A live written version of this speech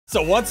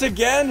So once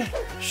again,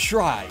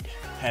 Shride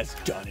has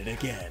done it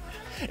again.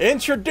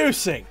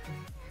 Introducing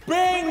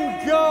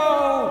Bingo!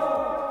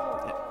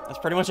 Yeah, that's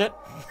pretty much it.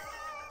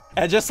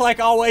 And just like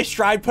always,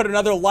 Shride put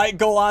another like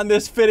goal on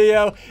this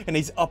video, and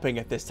he's upping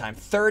it this time,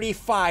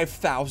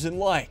 35,000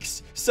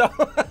 likes. So,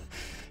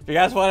 if you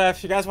guys want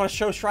to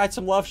show Shride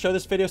some love, show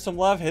this video some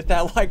love, hit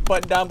that like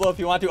button down below if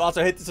you want to.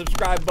 Also, hit the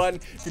subscribe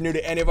button if you're new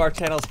to any of our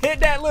channels.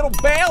 Hit that little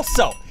bell.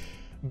 So,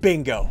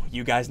 Bingo,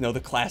 you guys know the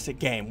classic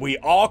game. We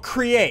all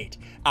create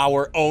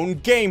our own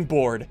game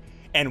board,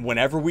 and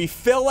whenever we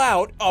fill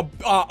out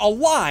a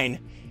line,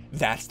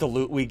 that's the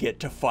loot we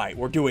get to fight.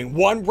 We're doing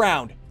 1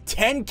 round.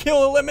 10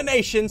 kill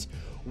eliminations,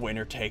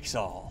 winner takes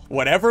all.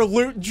 Whatever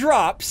loot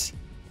drops,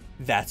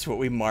 that's what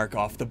we mark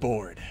off the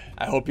board.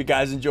 I hope you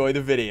guys enjoy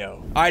the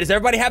video. All right, does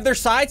everybody have their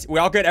sides? We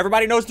all good?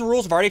 Everybody knows the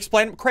rules? I've already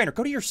explained them. Craner,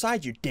 go to your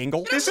side, you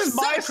dingle. This is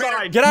my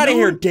side. Get out of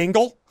here,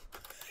 dingle.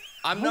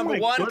 I'm number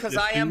 1 because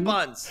I am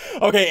Buns.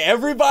 Okay,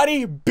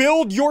 everybody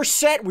build your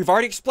set. We've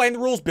already explained the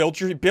rules. Build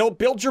your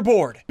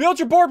board. Build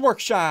your board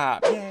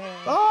workshop. Yeah.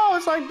 Oh,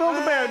 it's like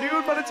Build-A-Bear,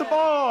 dude, but it's a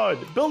board.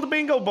 Build a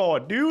bingo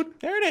board, dude.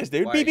 There it is,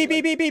 dude.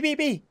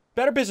 B.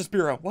 Better Business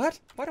Bureau. What?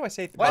 Why do I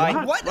say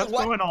that? What's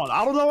going on?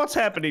 I don't know what's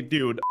happening,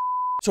 dude.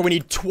 So we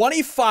need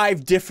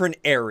 25 different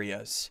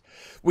areas.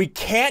 We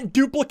can't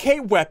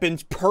duplicate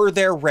weapons per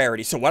their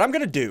rarity. So what I'm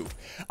gonna do,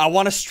 I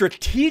want to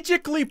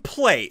strategically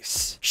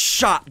place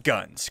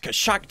shotguns. Cause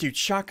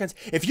shotguns,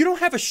 if you don't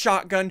have a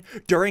shotgun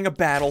during a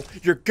battle,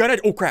 you're gonna,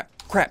 oh crap.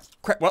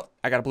 Well,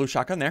 I got a blue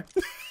shotgun there.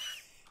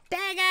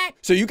 Dang it.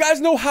 So you guys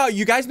know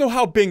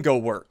how bingo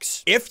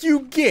works. If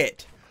you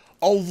get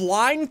a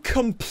line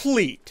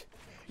complete,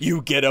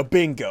 you get a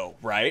bingo,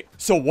 right?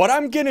 So what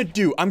I'm gonna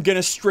do, I'm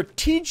gonna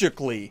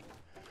strategically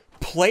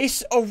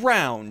place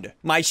around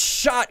my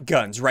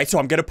shotguns, right? So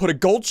I'm gonna put a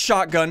gold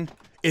shotgun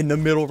in the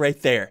middle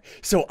right there.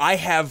 So I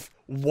have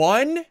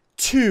 1,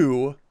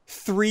 2,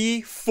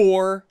 3,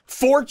 4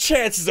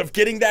 chances of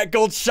getting that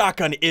gold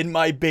shotgun in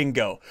my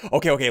bingo.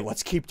 Okay,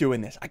 let's keep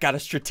doing this. I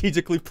gotta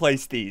strategically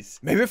place these.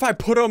 Maybe if I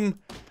put them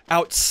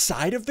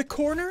outside of the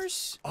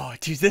corners? Oh,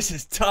 geez, this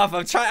is tough.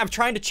 I'm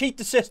trying to cheat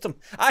the system.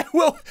 I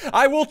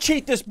will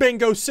cheat this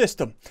bingo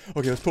system.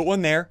 Okay, let's put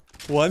one there,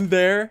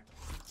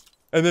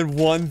 and then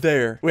one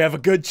there. We have a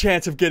good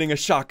chance of getting a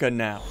shotgun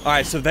now. All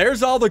right, so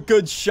there's all the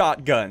good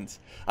shotguns.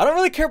 I don't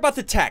really care about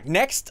the tack.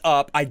 Next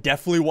up, I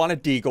definitely want a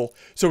deagle,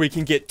 so we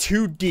can get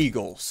 2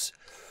 deagles.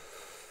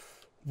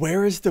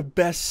 Where is the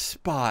best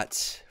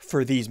spot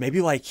for these? Maybe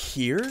like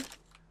here?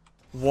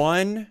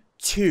 1,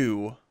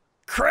 2.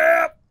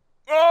 Crap!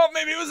 Oh,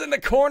 maybe it was in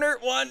the corner.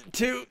 1,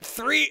 2,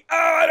 3.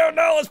 Oh, I don't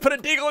know. Let's put a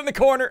deagle in the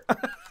corner.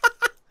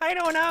 I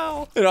don't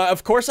know.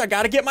 Of course, I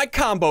gotta get my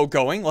combo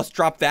going. Let's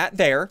drop that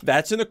there.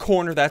 That's in the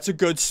corner. That's a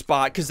good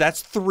spot, because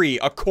that's 3.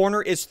 A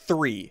corner is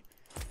 3.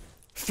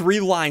 3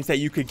 lines that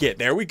you could get.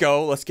 There we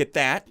go. Let's get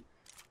that.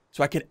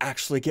 So I could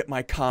actually get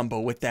my combo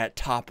with that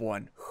top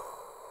one.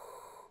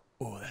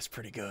 Oh, that's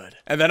pretty good.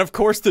 And then, of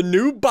course, the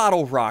new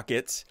bottle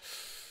rockets.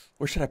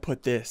 Where should I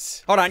put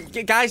this? Hold on,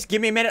 guys,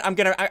 give me a minute.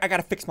 I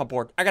gotta fix my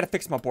board.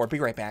 Be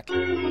right back.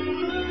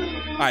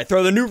 All right,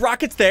 throw the new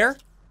rockets there.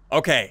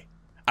 Okay.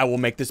 I will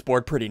make this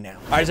board pretty now.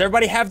 All right, does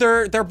everybody have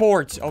their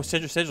boards? Oh,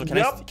 Sigil,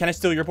 can I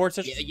steal your board,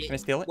 Sigil? Yeah. Can I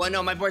steal it? Well,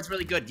 no, my board's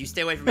really good. You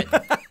stay away from it.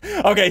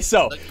 Okay,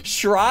 so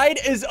Shride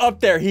is up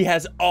there. He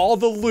has all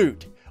the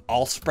loot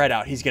all spread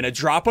out. He's gonna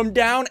drop them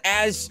down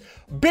as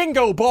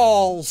bingo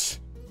balls.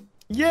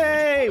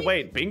 Yay!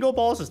 Wait, bingo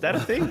balls? Is that a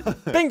thing?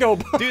 Bingo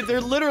balls. Dude, they're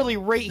literally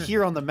right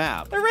here on the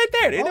map. They're right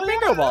there, dude. They're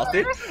bingo balls,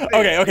 dude.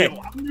 Okay. Dude,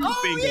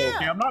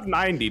 okay, I'm not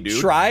 90, dude.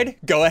 Shride,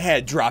 go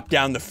ahead. Drop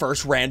down the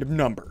first random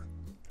number.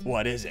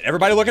 What is it?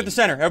 Everybody look at the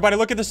center. I'm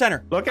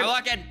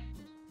looking.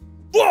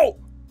 Whoa!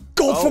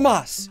 Gold from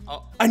us.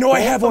 I know I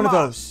have one of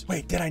those.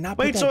 Wait, did I not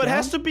put that so down? It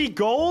has to be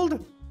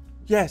gold?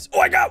 Yes. Oh,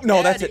 I got.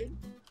 No, that's it.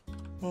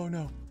 Oh,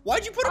 no.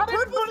 Why'd you put a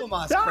purple from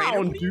us,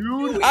 down,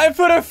 dude? I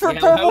put a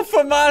purple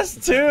from us,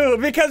 too,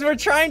 because we're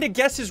trying to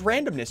guess his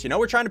randomness, you know?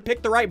 We're trying to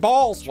pick the right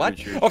balls. What?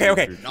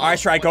 Okay. All right,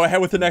 Shride, go ahead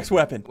with the next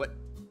weapon. What?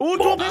 Ooh,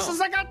 2 pistols,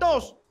 I got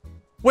those.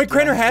 Wait,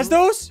 Craner has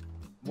those?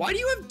 Why do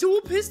you have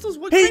dual pistols?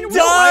 What he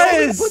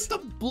does! Put the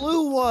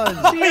blue one.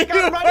 See, I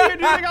got it right here,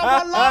 dude. I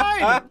got 1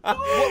 line.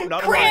 Oh,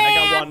 not a line.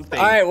 I got 1 thing.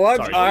 All right, what?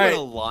 Sorry. All right. What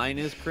a line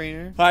is,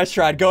 Craner? All right,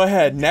 Shride, go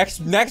ahead. Next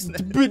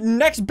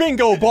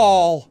bingo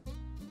ball.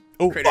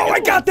 Oh, I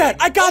got that.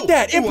 I got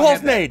that.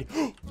 Impulse nade.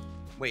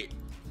 Wait.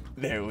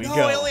 There we go.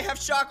 No, I only have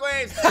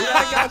shockwaves. Yeah,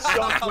 I got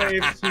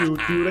shockwaves too,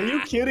 dude. Are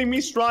you kidding me,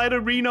 Strider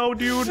Reno,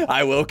 dude?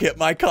 I will get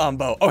my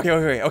combo.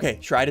 Okay.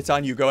 Shride, it's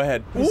on you. Go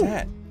ahead. What's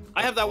that?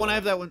 I have that one.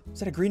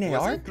 Is that a green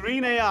AR?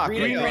 Green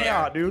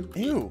AR, dude.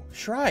 Ew,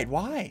 Shride,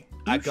 why?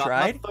 I got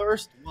my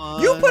first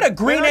one. You put a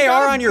green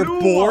AR on your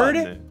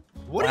board?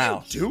 What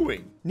are you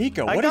doing?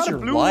 Nico, what is your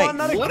life? One,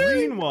 not a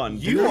green one.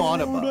 You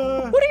on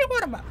about? What are you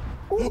on about?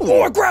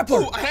 Oh, a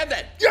grappler! Oh, I have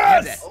that.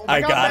 Yes!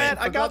 I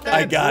got that.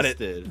 I got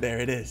it. There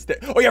it is.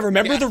 Oh yeah,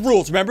 remember the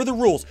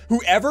rules.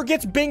 Whoever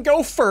gets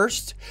bingo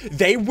first,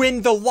 they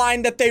win the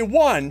line that they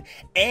won,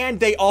 and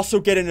they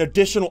also get an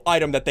additional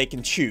item that they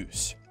can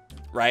choose.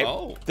 right?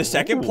 Oh. The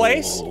second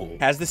place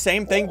has the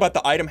same thing, but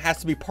the item has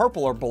to be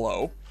purple or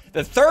below.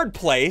 The third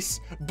place,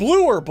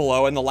 blue or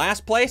below. And the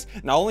last place,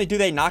 not only do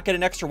they not get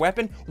an extra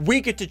weapon,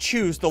 we get to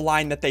choose the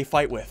line that they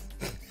fight with.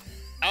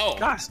 Oh.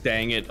 Gosh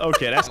dang it.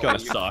 Okay, that's gonna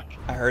suck.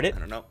 I heard it. I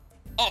don't know.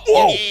 Oh,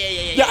 Whoa.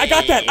 yeah, I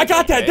got that. I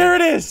got that. There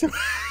it is.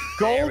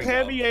 Gold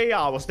heavy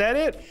AR. Was that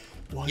it?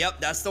 Yep,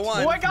 that's the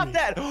one. Oh, I got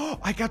that.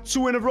 I got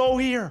 2 in a row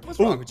here. What's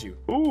wrong with you?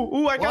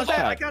 Ooh, I got Launch that.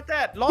 pad. I got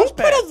that. Who Launch put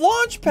a pad.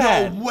 launch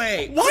pad? No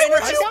way. Why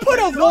would you put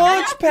a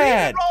launch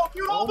pad?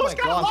 You Oh almost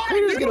my got gosh, mine,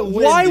 Crater's dude. gonna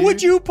win, Why dude.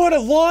 would you put a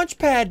launch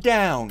pad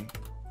down?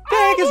 The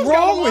heck is almost got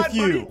wrong mine, with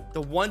you? buddy.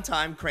 The one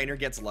time Craner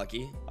gets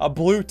lucky. A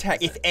blue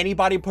tack. If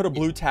anybody put a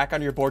blue tack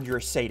on your board, you're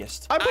a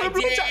sadist. I put a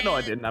blue did. tag. No,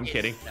 I didn't. I'm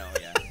kidding. No,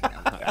 yeah.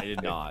 I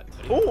did not.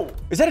 Oh,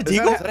 Is that a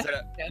deagle? Is that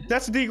a-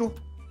 that's a deagle.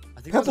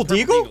 I think that was a Purple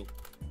deagle?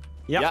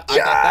 Yep. Yeah, I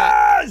got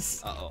that.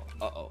 Yes! Uh-oh,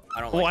 uh-oh.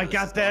 I don't Oh, like I where this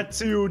got is that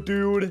too,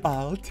 dude.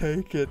 I'll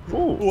take it. Ooh.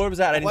 What was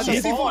that? I didn't What's see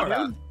the it.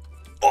 C4, dude.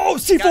 Oh,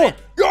 Got C4! it.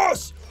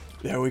 Yes!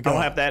 There we I go.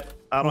 don't have that.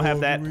 I don't have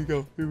that. Here we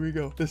go. Here we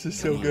go. This is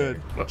so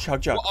good.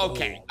 Chug jug. Well,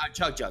 okay,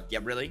 chug jug. Yeah,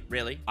 really?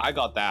 Really? I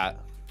got that.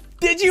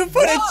 Did you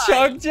put a Why?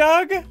 chug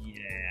jug?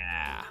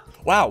 Yeah.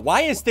 Wow,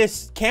 why is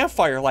this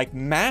campfire like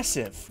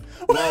massive?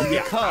 Well,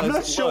 Yeah, because I'm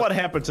not sure look, what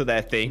happened to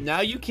that thing.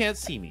 now you can't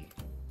see me.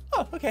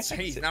 Oh, okay.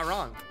 Hey, he's not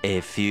wrong.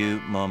 A few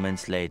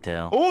moments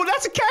later. Oh,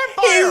 that's a He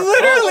campfire.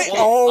 literally.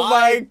 Oh my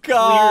I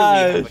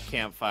clearly have gosh. a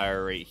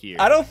campfire right here.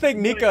 I don't think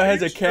Nico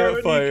has a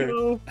campfire.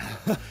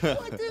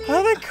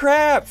 Holy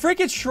crap!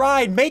 Freaking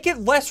shrine. Make it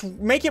less.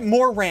 Make it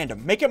more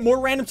random. Make it more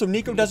random so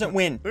Nico doesn't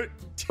win.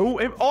 Oh,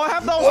 I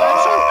have those.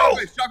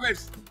 Shockwaves,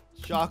 shockwaves.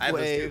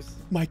 Shockwaves.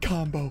 My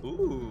combo.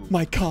 Ooh.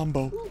 My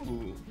combo.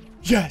 Ooh.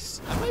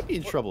 Yes. I might be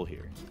in trouble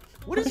here.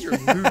 What is your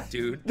loot,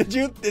 dude?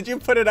 Did you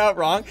put it out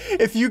wrong?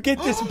 If you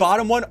get this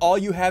bottom one, all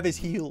you have is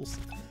heals.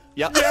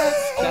 Yep.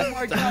 Oh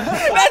my god.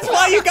 That's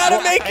why you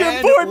gotta make your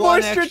And board more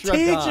one extra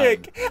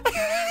strategic.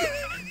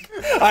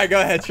 All right, go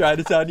ahead, try it.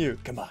 It's on you.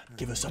 Come on,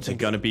 give us What's something. it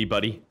gonna be,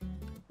 buddy?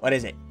 What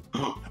is it?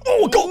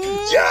 Oh, go!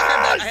 I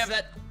Yes! have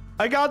that.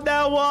 I got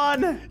that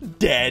one.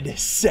 Dead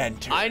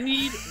center. I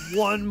need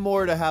one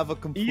more to have a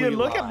complete Ian,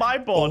 look at line. my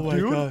board, Oh my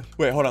dude. god.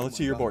 Wait, hold on. Let's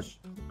see your board.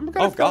 I'm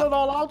gonna Oh, fill God. it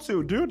all out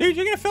too, dude. Dude,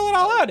 you're gonna fill it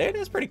all out, dude.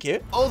 That's pretty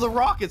cute. Oh, the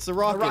rockets, the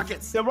rockets.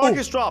 Rockets. The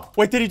rockets drop.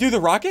 Wait, did he do the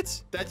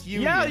rockets? That's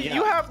you. Yeah, Ian,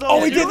 you have those.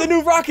 Oh, he dude. did the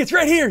new rockets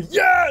right here.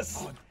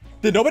 Yes!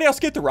 Did nobody else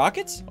get the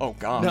rockets? Oh,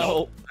 gosh.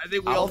 No, I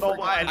think we I all don't know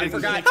why I forgot. didn't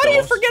forgot. get How do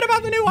you those. forget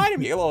about the new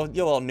item, you little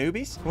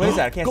newbies? What is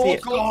that? I can't see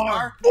it. Gold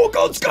star. Oh,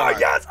 gold scar.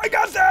 Yes, I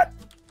got that.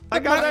 I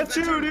got that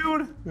too,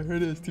 dude. There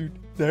it is, dude.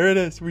 There it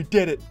is. We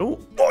did it. Oh,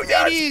 Oh,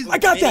 yes. Minis. I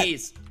got that.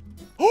 Minis.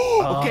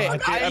 Oh, Okay,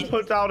 I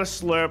put down a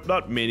slurp,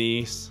 not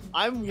minis.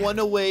 I'm one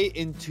away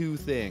in 2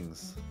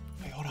 things.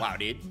 wait, hold on. Wow,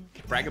 dude.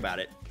 Brag about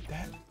it. Get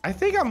that. I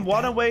think I'm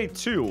one away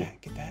too.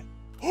 Get that.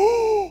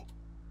 Oh,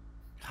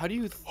 How do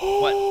you?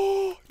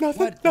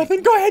 nothing. What?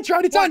 Nothing. Go ahead, try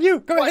it. It's What? on you.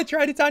 Go What? ahead,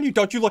 try it. It's on you.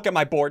 Don't you look at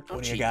my board.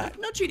 What do you Cheat. got?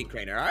 No cheating,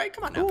 Craner. All right,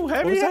 come on now. Ooh,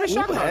 heavy, was that? heavy Ooh,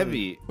 shotgun.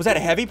 Heavy. Was that a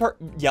heavy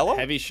yellow?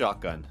 Heavy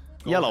shotgun.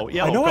 Yellow,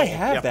 yellow. I know I gold.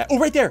 have Yep. that. Oh,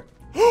 right there.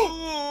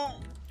 Oh,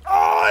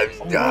 Ian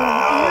almost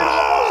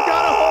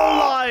got a whole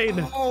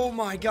line. Oh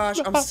my gosh,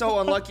 I'm so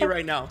unlucky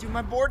right now. Dude,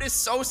 my board is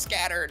so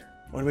scattered.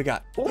 What do we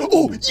got?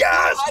 Oh,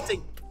 yes!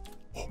 Hunting.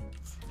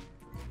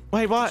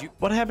 Wait, what?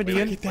 What happened,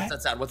 Ian? Get that? What's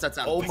that sound? What's that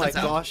sound? Oh What's my that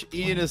sound? gosh,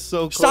 Ian is so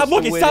close. Stop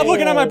looking. To Stop winning.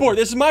 looking at my board.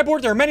 This is my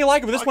board. There are many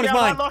like it, but this one is Okay,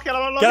 mine. I'm unlocking,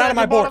 I'm Get out of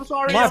my board. I'm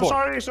sorry, My I'm board.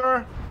 sorry,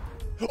 sir.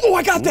 Oh,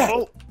 I got that.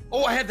 Whoa.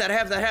 Oh, I have that. I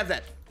have that. I have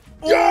that.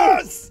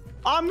 Yes!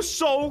 I'm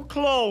so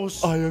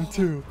close. I am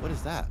too. What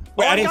is that?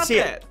 Wait, Oh, I I didn't got see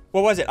that. it.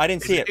 What was it? I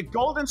didn't see A it.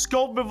 golden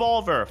scope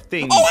revolver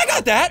thing. Oh, I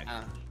got that.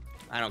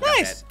 I don't got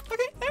Nice. that.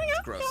 Okay, there you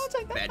go. gross. Yeah, I'll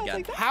take that. Bad I'll gun.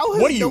 take that. How?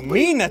 Has What do you nobody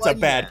mean that's a won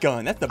bad yet?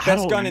 gun? That's the I best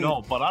don't gun in.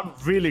 know, but I'm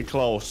really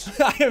close.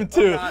 I am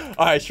too. God.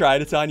 All right, try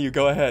it. It's on you.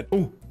 Go ahead.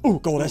 Ooh,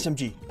 gold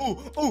SMG.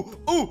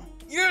 Ooh.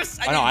 Yes,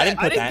 I know, I didn't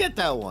I put didn't that. get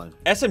that one.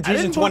 SMGs I in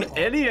didn't 20. put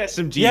any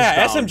SMGs Yeah,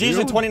 down, SMGs in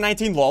dude.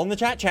 2019. Lol in the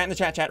chat. Chat in the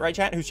chat. Chat right.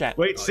 Chat. Who's chat?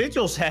 Wait,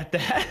 Sigils had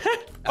that.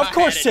 Of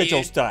course, had it,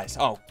 dude. Sigils does.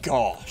 Oh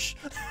gosh.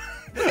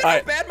 Look All at how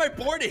right. bad my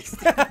board is.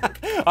 All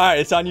right,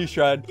 it's on you,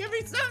 Shred. Give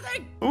me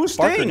something. Ooh,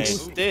 Spark stinks.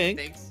 grenade. Stink.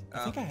 Thanks.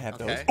 I think I have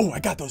okay. those. Oh, I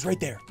got those right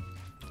there.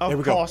 There we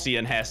Of go. course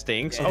Ian has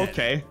stinks. Yeah.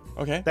 Okay.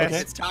 Okay. That's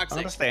Okay. It's toxic.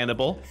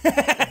 understandable. All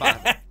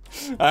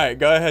right,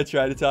 go ahead,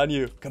 Shred. It's on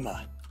you. Come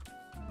on.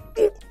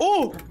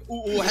 Oh!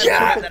 Ooh, I have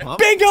Yeah! that.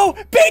 Bingo!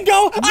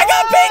 Bingo! I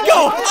got bingo!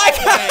 I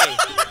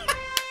got.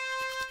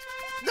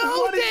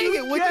 No, dang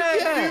it! What'd you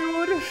get?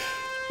 dude?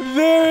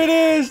 There it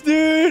is,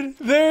 dude.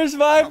 There's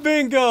my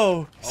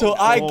bingo. So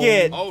I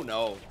get Oh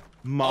no.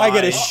 I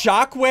get a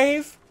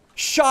shockwave,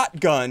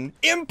 shotgun,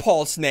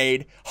 impulse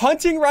nade,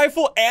 hunting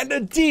rifle, and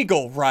a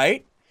deagle,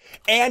 right?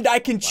 And I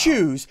can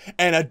choose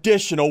an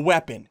additional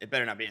weapon. It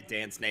better not be a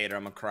dance nade or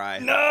I'm gonna cry.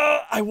 No,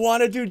 I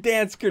want to do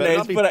dance Better grenades,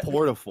 not be but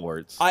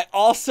porta-forts. I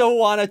also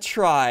want to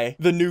try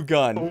the new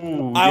gun.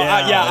 Ooh,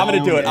 Yeah, I'm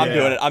gonna do it. I'm yeah.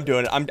 doing it. I'm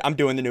doing it. I'm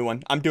doing the new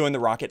one. I'm doing the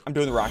rocket. I'm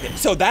doing the rocket.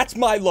 So that's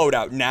my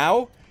loadout.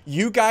 Now,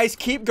 you guys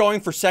keep going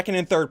for second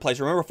and third place.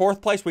 Remember,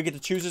 fourth place, we get to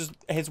choose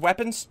his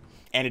weapons.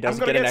 And he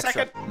doesn't get an extra.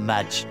 Second.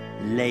 Much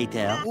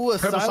later. Ooh, a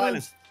Purple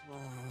silence.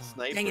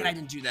 Dang it, I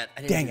didn't do that.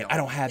 Dang it, I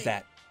don't have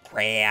that.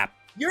 Crap.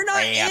 You're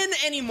not in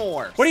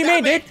anymore. What do you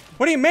mean, dude?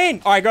 What do you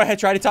mean? All right, go ahead,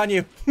 try it. It's on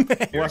you.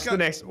 What's the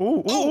next?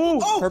 Ooh. Wait,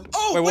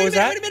 what was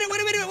that?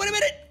 Wait a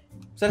minute.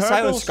 Is that a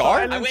silent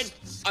scar? I win.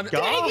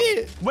 Dang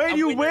it. Wait,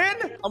 you win?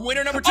 I'm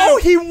winner number 2. Oh,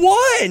 he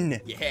won!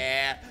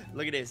 Yeah.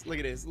 Look at this.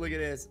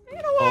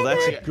 Oh,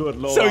 that's a good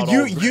loadout.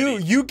 So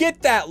you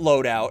get that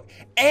loadout,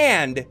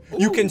 and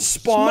you can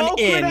spawn Smoke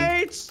in.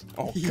 grenades.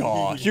 Oh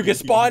gosh, you can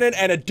spawn in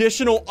an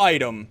additional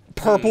item,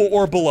 purple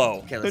or below.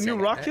 Okay, The let's new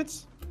see.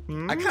 rockets.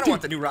 I kind of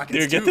want the new rockets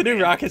Dude, too. get the new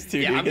man. rockets too,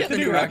 Yeah, dude. I'm Get the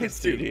getting new rockets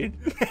too, dude.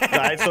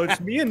 Alright, so it's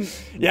me and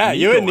Yeah,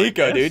 you and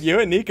Nico, dude. You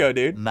and Nico,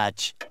 dude.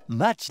 Much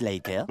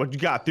later. What you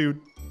got, dude?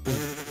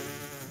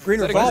 Green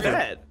Is that a revolver.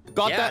 Dead.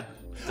 Got Yeah.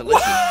 that.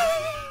 Delicious.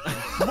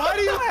 Why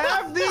do you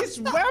have these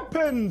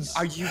weapons?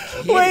 Are you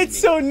kidding Wait, me?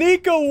 so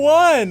Nico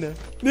won.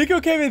 Nico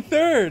came in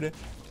third.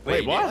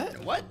 Wait, what?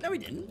 What? No, he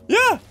didn't.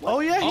 Yeah.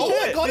 Oh yeah, he Oh,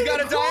 did. you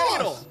got a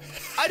diagonal.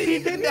 He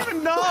didn't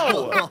even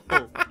know.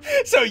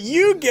 So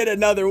you get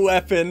another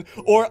weapon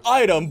or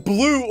item,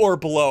 blue or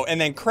below, and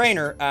then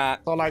Craner.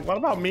 So like, what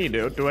about me,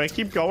 dude? Do I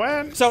keep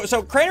going? So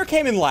Craner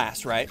came in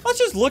last, right? Let's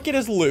just look at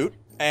his loot.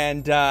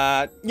 And,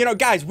 you know,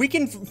 guys, we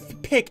can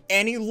pick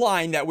any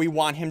line that we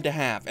want him to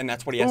have, and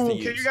that's what he has to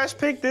use. Can you guys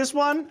pick this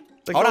one?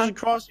 That Hold goes on.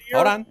 across here?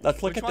 Hold on.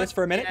 Let's look Which at this one?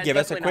 for a minute. Yeah, Give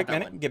us a definitely quick not that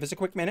minute. one. Give us a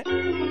quick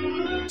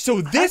minute. So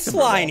this a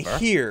line revolver.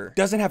 here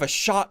doesn't have a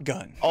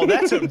shotgun. Oh,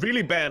 that's a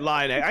really bad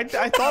line. I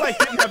thought I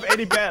didn't have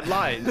any bad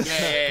lines.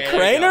 Yeah.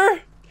 Craner,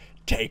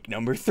 take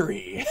number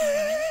 3.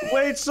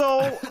 Wait,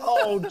 so...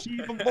 Oh, gee.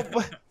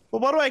 But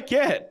what do I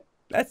get?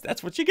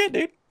 That's what you get,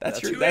 dude.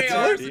 That's yours.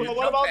 So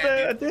what about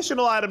the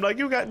additional item? Like,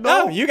 you got...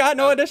 No, you got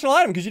no additional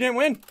item because you didn't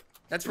win.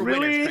 That's for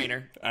Really? winners,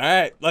 Craner. All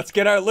right, let's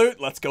get our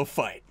loot. Let's go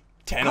fight.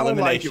 10 I don't like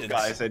eliminations. you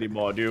guys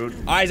anymore, dude.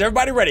 All right, is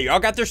everybody ready? Y'all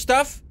got their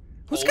stuff?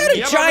 Who's got a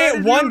yeah, I'm giant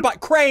ready, one dude. by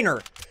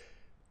Craner?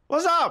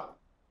 What's up?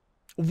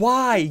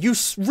 Why? You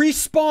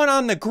respawn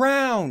on the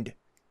ground.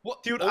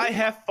 What? Dude, I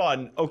have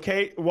fun,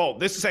 okay? Whoa,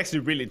 this is actually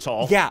really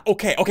tall. Yeah,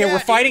 okay, we're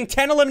fighting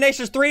 10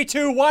 eliminations. 3,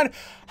 2, 1.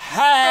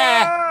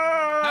 Ha!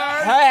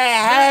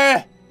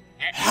 Ah!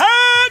 Ha!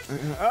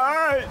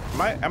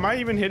 Alright. Am I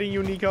even hitting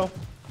you, Nico?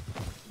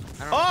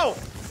 Oh!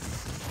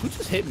 Who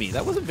just hit me?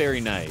 That wasn't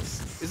very nice.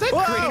 Is that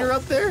Whoa. Craner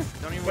up there?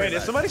 Don't even worry Wait,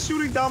 is about somebody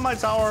shooting down my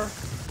tower?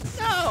 it.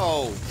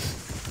 No.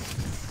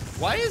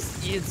 Why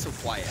is Ian so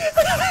quiet?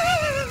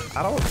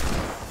 I don't...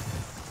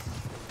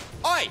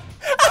 Oi!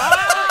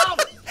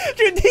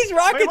 Dude, these Wait,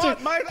 rockets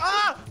what?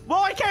 are...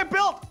 Well, I can't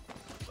build!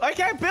 I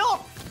can't build!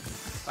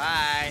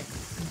 Bye.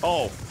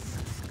 Oh.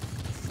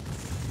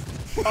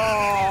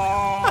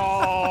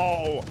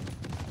 Oh!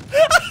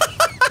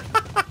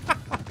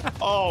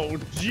 Oh,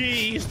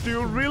 jeez,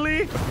 dude,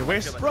 really? Okay,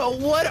 where's... Bro,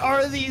 what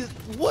are these?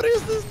 What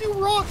is this new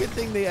rocket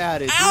thing they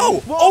added? dude?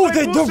 Ow! Well, Oh,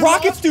 they the boosted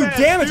rockets do offense,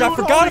 damage. I dude.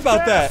 forgot Holy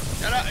about crap. that.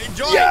 Shut up.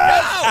 Enjoy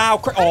Yes! it.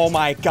 Ow! Oh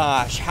my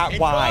gosh! How? No.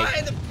 Why?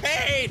 Enjoy the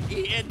pain,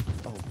 Ian.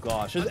 Oh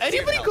gosh. Has Let's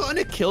anybody see it gotten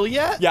a kill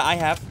yet? Yeah, I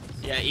have.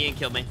 Yeah, Ian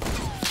killed me.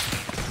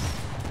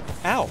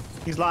 Ow!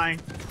 He's lying.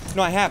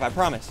 No, I have. I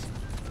promise.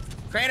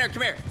 Craner,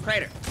 come here.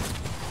 Craner.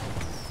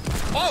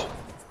 Oh!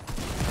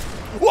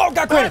 Whoa!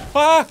 Got credit.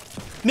 Ah!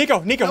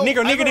 Nico. I have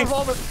a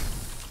revolver.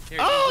 Here,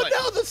 Oh enjoy.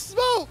 no, the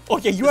smoke! Oh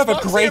yeah, you have a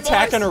smoke's great here,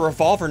 tack boys. and a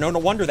revolver. No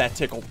wonder that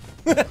tickled.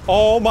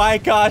 Oh my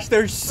gosh,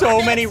 there's so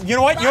Rockets! many. You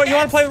know what? You want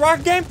to play the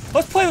rocket game?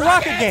 Let's play the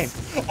rocket game.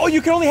 Rockets! Oh,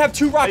 you can only have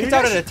 2 rockets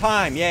out guys- at a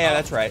time. Yeah,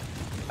 that's right.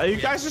 Are you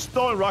guys just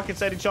throwing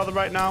rockets at each other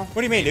right now? What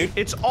do you mean, dude?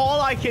 It's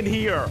all I can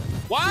hear.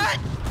 What?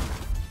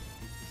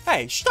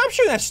 Hey, stop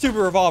shooting that stupid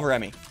revolver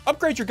at me.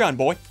 Upgrade your gun,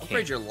 boy.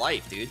 Upgrade your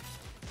life, dude.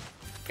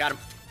 Got him.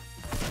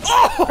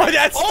 Oh,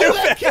 that's Oh, stupid.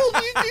 that killed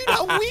you, dude!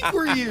 How weak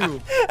were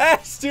you?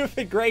 That's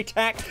stupid. Great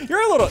tack.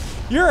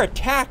 You're a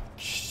tack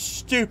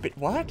stupid.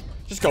 What?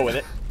 Just go with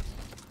it.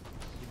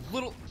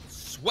 Little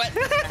sweat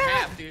and a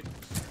half, dude.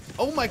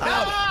 Oh my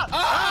god!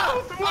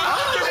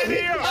 Get in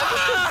here!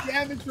 That was the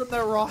damage from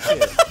that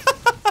rocket.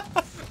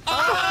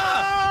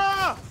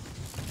 Ah!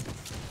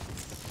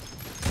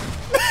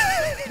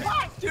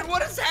 Dude,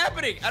 what is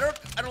happening? I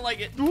don't like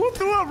it. Who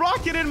threw a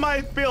rocket in my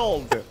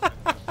build?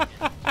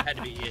 Had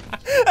to be Ian.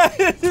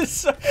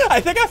 I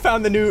think I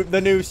found the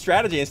new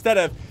strategy. Instead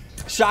of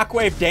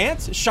shockwave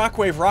dance,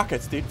 shockwave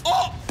rockets, dude.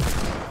 Oh!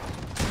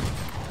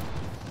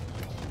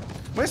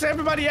 Where's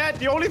everybody at?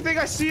 The only thing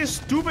I see is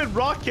stupid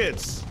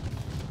rockets.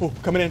 Oh,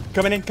 coming in.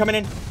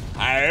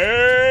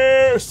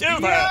 Oh,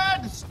 silver.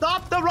 Ian,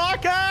 stop the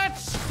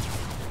rockets!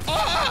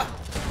 Ah!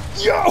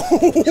 Yo!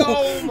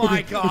 Oh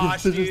my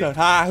gosh, dude.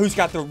 Who's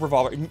got the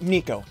revolver?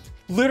 Nico.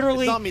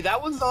 Literally. It's not me.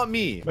 That one's not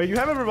me. Wait, you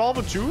have a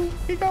revolver too,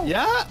 Nico?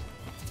 Yeah? What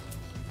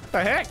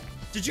the heck?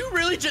 Did you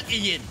really just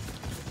Ian?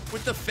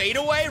 With the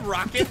fadeaway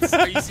rockets?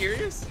 Are you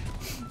serious?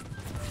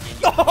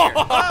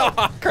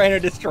 Craner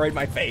destroyed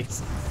my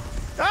face.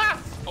 Ah!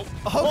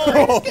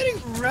 Oh, he's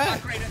getting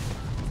wrecked.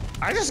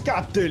 I just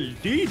got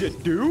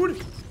deleted,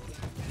 dude.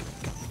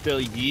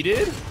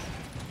 Deleted?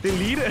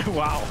 Delete it.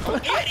 Wow.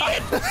 Ian! I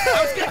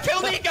was gonna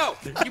kill Nico!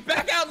 You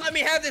back out and let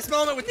me have this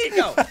moment with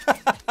Nico!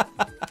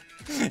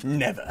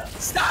 Never.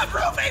 Stop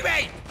roofing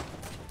me!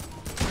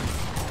 Dude,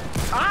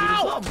 it's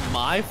not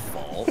my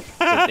fault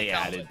that they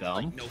added them.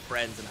 Like, no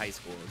friends in high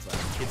school. It's like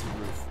kids who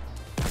roof.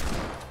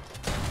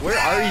 Where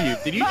are you?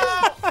 Did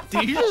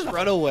you just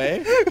run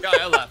away? Yeah,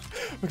 I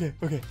left.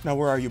 Okay. Now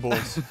where are you,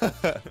 boys?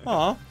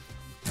 Aw.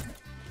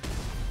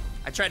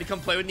 I tried to come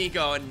play with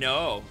Nico and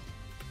no.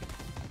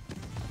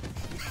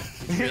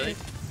 Really?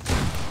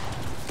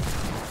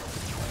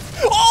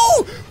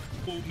 Oh!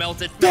 Ooh,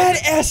 melted. That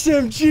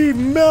SMG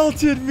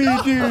melted me,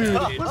 dude.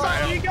 What's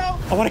up, Nico?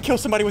 I want to kill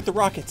somebody with the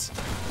rockets.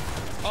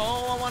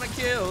 Oh, I want to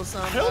kill I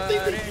somebody. don't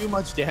think they do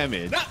much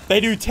damage. No, They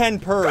do 10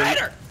 per.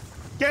 Ryder!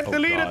 Get Oh,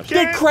 deleted, gosh.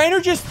 Did kid.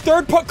 Craner just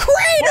third put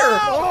Craner?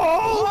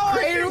 Oh,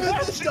 Crater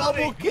with the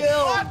double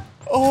kill.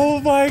 Oh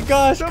my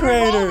gosh, The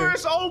revolver Craner.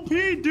 is OP,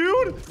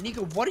 dude.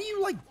 Nico, what are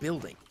you like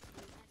building?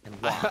 And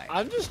why?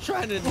 I'm just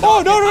trying to.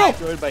 Oh, not no. get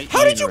destroyed by How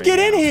Ian did you right get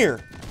in now. here?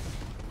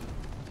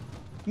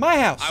 My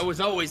house. I was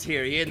always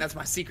here, Ian. That's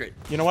my secret.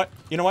 You know what?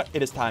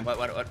 It is time. What?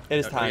 It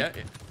is Oh, time. yeah?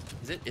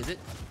 Is it? I think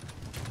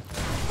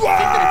Oh,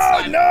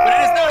 that it's time, but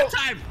it is not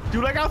time.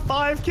 Dude, I got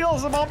 5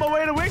 kills. I'm on my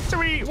way to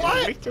victory.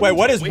 What? Victory? Wait,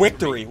 what is Victory.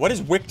 victory? What is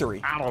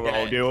victory? I don't know,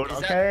 Yeah, dude. is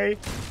that- Okay.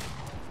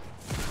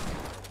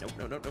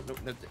 Nope.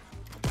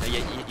 Yeah,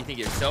 you think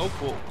you're so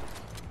cool?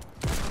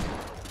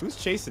 Who's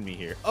chasing me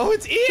here? Oh,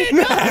 it's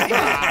Ian.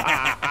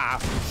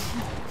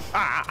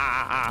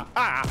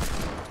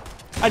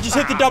 I just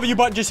hit the W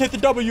button. Just hit the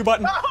W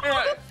button.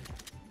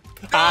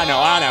 I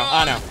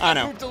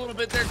know. Moved a little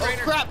bit there, Oh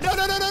Crater. crap! No!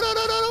 No!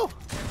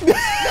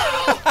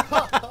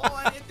 Oh,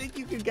 I didn't think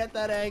you could get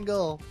that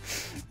angle.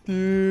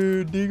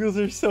 Dude, Eagles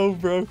are so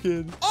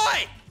broken.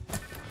 Oi!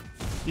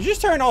 You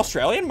just turned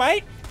Australian,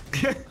 mate?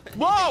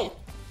 Whoa!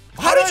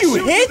 How did you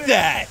shoot hit you?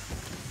 that?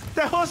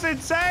 That was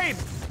insane.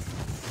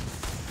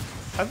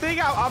 I think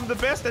I'm the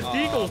best at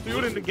deagles,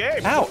 dude, in the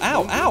game.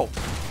 Ow.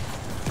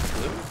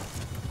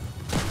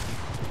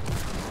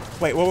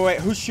 Wait.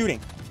 Who's shooting?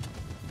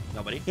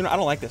 Nobody. You know, I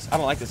don't like this.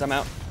 I'm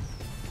out.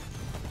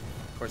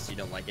 Of course you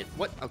don't like it.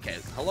 What? Okay.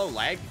 Hello,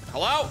 lag.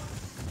 Hello?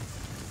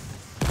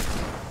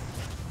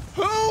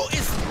 Who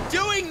is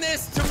doing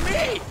this to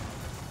me?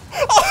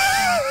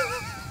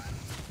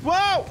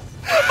 Whoa!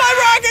 My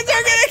rockets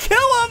are gonna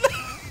kill him!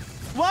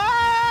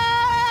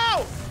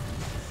 Whoa!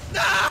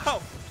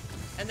 No!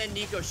 And then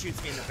Nico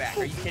shoots me in the back.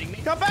 Are you kidding me?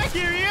 Come back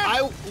here, Ian.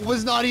 I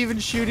was not even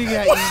shooting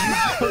at you. You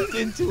jumped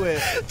into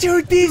it.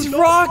 Dude, these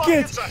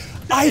rockets! rockets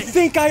I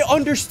think I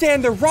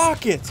understand the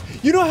rockets.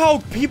 You know how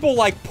people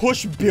like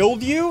push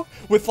build you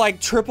with like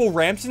triple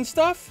ramps and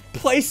stuff?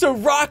 Place a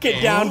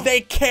rocket down,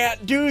 they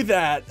can't do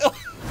that.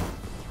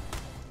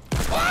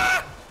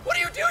 Ah! What are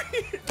you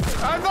doing?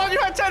 I thought you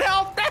had 10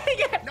 health. Dang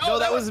it! No,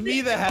 that was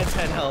me that had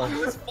 10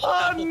 health.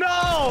 Oh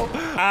no!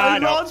 I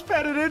launch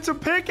padded it to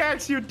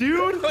pickaxe you,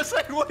 dude. I was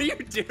like, what are you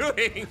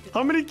doing?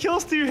 How many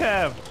kills do you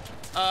have?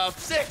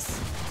 6.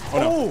 Oh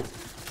no.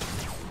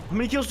 How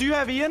many kills do you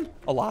have, Ian?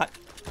 A lot.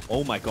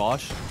 Oh my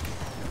gosh.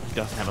 He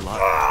doesn't have a lot.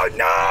 Oh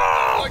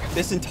no!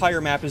 This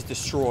entire map is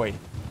destroyed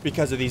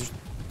because of these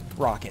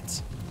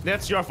rockets.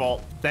 That's your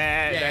fault.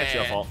 That's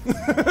your fault.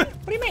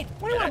 What do you mean?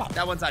 What do you want about?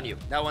 That one's on you.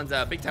 That one's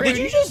big time. Did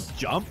you just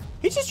Jump?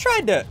 He just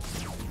tried to.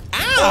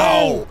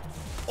 Ow!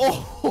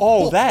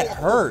 Oh, that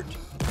hurt.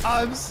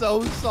 I'm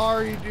so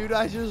sorry, dude.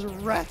 I just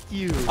wrecked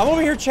you. I'm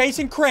over here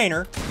chasing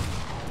Craner.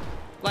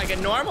 Like a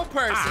normal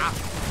person.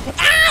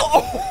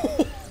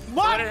 Ow!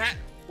 What had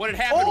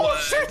happened Oh,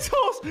 was... shit!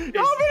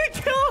 How many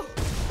kills?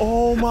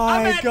 Oh I'm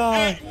my at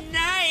god.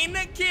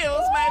 9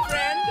 kills, my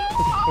friend.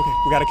 Okay,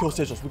 we gotta kill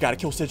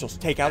sigils.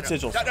 Take out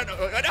sigils.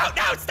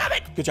 No, stop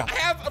it. Good job. I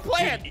have a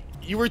plan.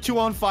 You were too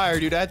on fire,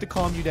 dude. I had to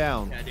calm you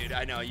down. Yeah, dude,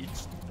 I know. You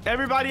just...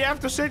 Everybody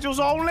after sigils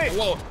only.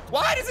 Whoa.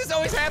 Why does this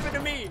always happen to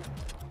me?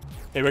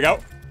 Here we go.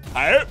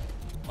 Alright.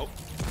 Oh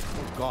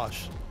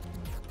gosh.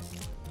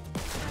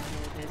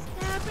 This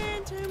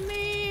happened to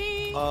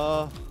me.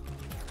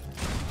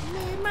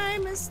 Made my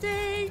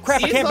mistake.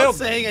 Crap, I Ian's can't not build.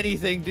 saying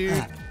anything, dude.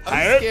 I'm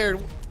Alright. scared.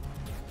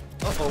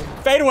 Uh-oh.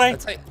 Fade away.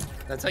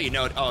 That's how you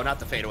know it. Oh, not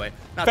the fadeaway.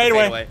 Not Fade the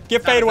away. fadeaway.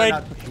 Get Not- fade away.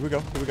 not- Here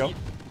we go.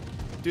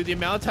 Dude, the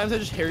amount of times I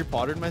just Harry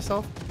Pottered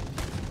myself.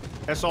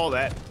 That's all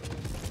that.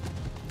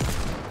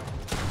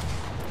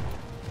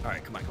 All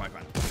right, come on.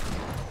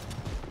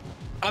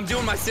 I'm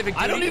doing my civic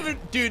duty. I don't even,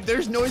 dude,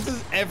 there's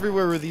noises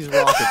everywhere with these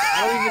rockets.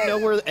 I don't even know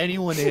where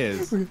anyone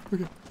is. You don't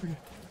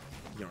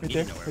Right need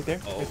there, to know where. right there,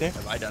 Oh, right there.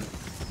 have I done?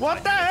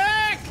 What the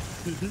heck?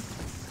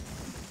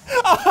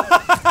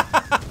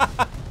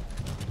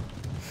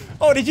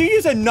 Oh, did you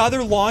use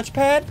another launch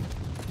pad?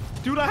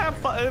 Dude, I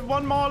have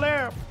one more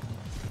there.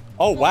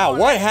 Oh wow,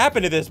 what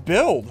happened to this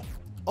build?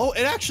 Oh,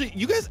 it actually,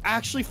 you guys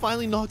actually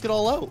finally knocked it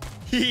all out.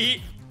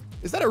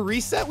 Is that a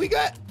reset we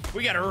got?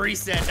 We got to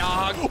reset,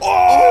 dog.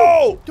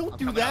 Oh! Don't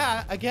do coming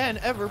that again,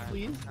 ever,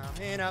 please.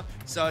 Coming up,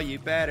 so you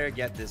better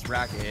get this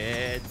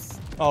rockets.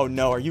 Oh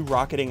no, are you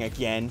rocketing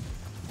again?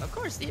 Of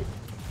course, dude.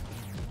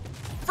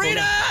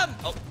 Freedom!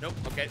 Oh, nope.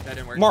 Okay, that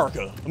didn't work.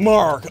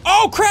 Mark.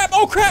 Oh, crap.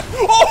 Oh, crap.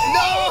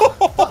 Oh!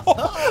 No!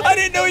 I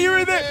didn't know you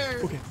were there.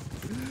 Okay.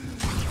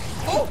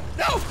 Oh,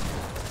 no!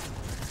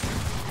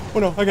 Oh,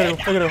 no. I gotta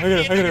go.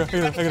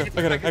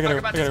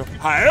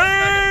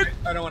 Hi.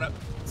 I don't want to.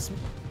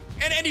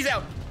 And he's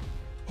out.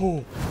 Oh,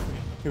 okay.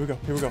 Here we go.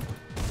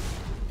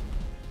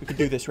 We can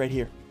do this right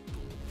here.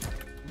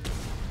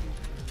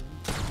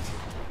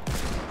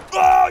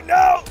 Oh,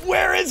 no.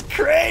 Where is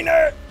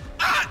Craner?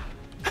 Ah!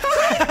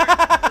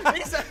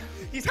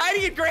 He's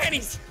hiding in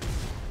Granny's.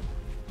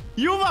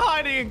 You were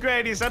hiding in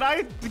Granny's, and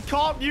I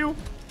caught you.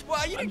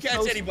 Well, you didn't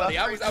catch anybody.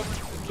 I was. Oh,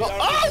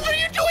 what are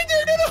you doing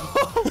there,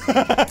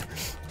 no?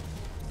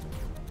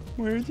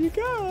 Where'd you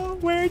go?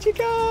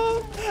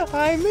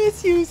 I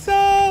miss you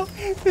so.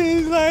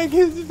 Feels like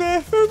it's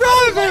been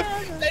forever.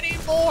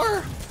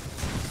 Anymore.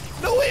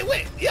 No,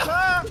 wait.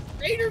 Yeah.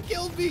 Raider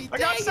killed me. I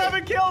got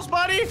 7 kills,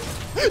 buddy.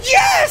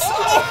 Yes!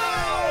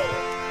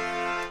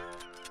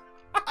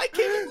 I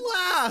came in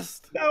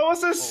last. That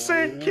was a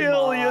sick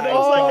kill, you know.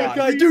 Oh, Like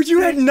God, dude,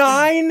 you had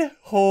 9?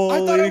 Holy I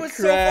thought I was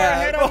so far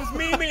ahead. crap. I was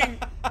memeing.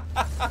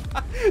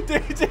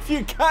 Dudes, if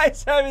you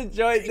guys have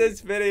enjoyed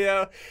this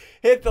video,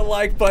 hit the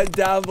like button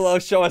down below,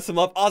 show us some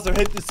love. Also,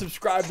 hit the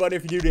subscribe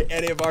button if you're new to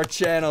any of our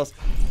channels.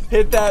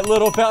 Hit that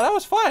little bell. That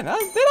was fun. Did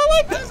I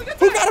like that?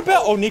 Who got a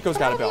bell? Oh, Nico's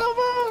got a bell.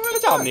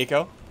 Good job,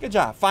 Nico. Good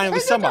job. Finally,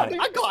 somebody.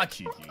 I got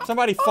you, dude.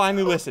 Somebody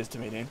finally listens to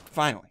me, dude.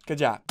 Finally. Good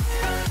job.